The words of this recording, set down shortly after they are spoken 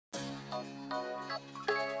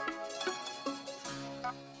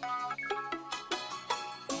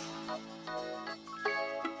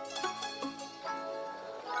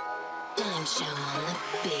I'm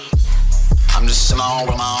just in my own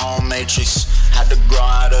with my own matrix. Had to grow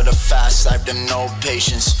out of the fast life to no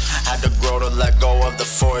patience. Had to grow to let go of the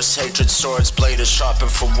force. Hatred, swords, blade is sharpened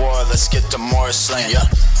for war. Let's get to more slaying, yeah.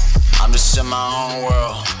 I'm just in my own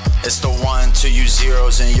world. It's the 1, 2, you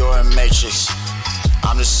zeros and you're a matrix.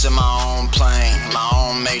 I'm just in my own plane, my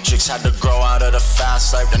own matrix. Had to grow out of the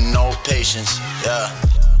fast life to no patience, yeah.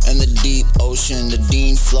 In the deep ocean, the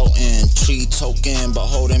dean floating, tree token, but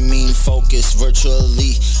holding mean focus.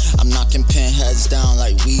 Virtually, I'm knocking pinheads down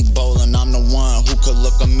like weed bowling. I'm the one who could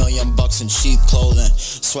look $1 million in cheap clothing.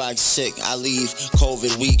 Swag sick, I leave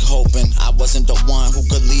COVID weak, hoping I wasn't the one who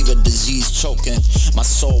could leave a disease choking. My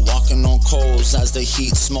soul walking on coals as the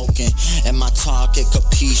heat smoking. In my talk, it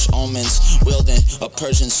capiche omens, wielding a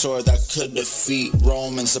Persian sword that could defeat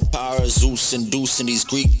Romans. The power of Zeus inducing these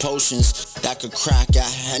Greek potions that could crack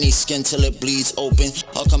at any skin till it bleeds open.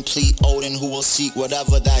 A complete Odin who will seek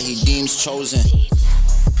whatever that he deems chosen.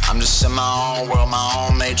 I'm just in my own world, my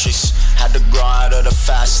own matrix. Had to grow out of the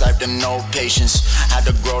fast life to no patience. Had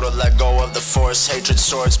to grow to let go of the force. Hatred,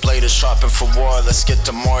 swords, blade is sharpened for war. Let's get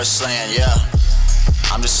to more slaying, yeah.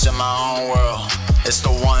 I'm just in my own world. It's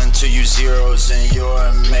the 1, 2, you zeros and you're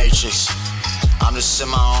a matrix. I'm just in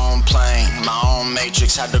my own plane, my own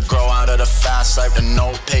matrix. Had to grow out of the fast life to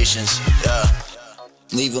no patience, yeah.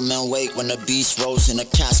 Leave a man wake when the beast rose in a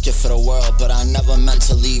casket for the world. But I never meant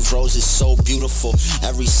to leave roses so beautiful.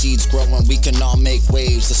 Every seed's growing, we can all make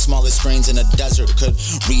waves. The smallest grains in a desert could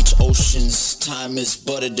reach oceans. Time is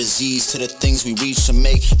but a disease to the things we reach to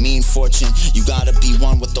make mean fortune. You gotta be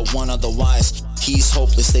one with the one, otherwise he's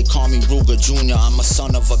hopeless. They call me Ruger Jr. I'm a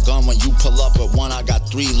son of a gun. When you pull up with one, I got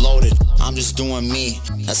 3 loaded. I'm just doing me,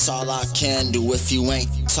 that's all I can do. If you ain't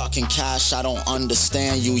talking cash, I don't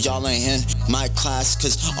understand you. Y'all ain't in my class,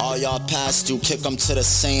 cause all y'all passed through. Kick them to the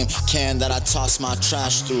same can that I toss my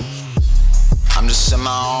trash through. I'm just in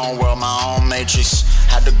my own world, my own matrix.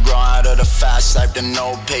 Had to grow out of the fast life to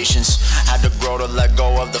no patience. Had to grow to let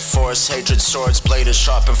go of the force. Hatred, swords, blade is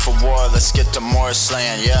sharpened for war. Let's get to more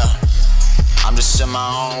slaying, yeah. I'm just in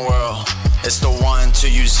my own world. It's the 1,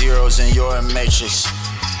 2, you zeros and you're a matrix.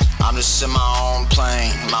 I'm just in my own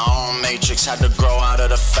plane, my own matrix. Had to grow out of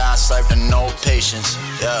the fast life to no patience,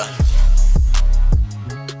 yeah.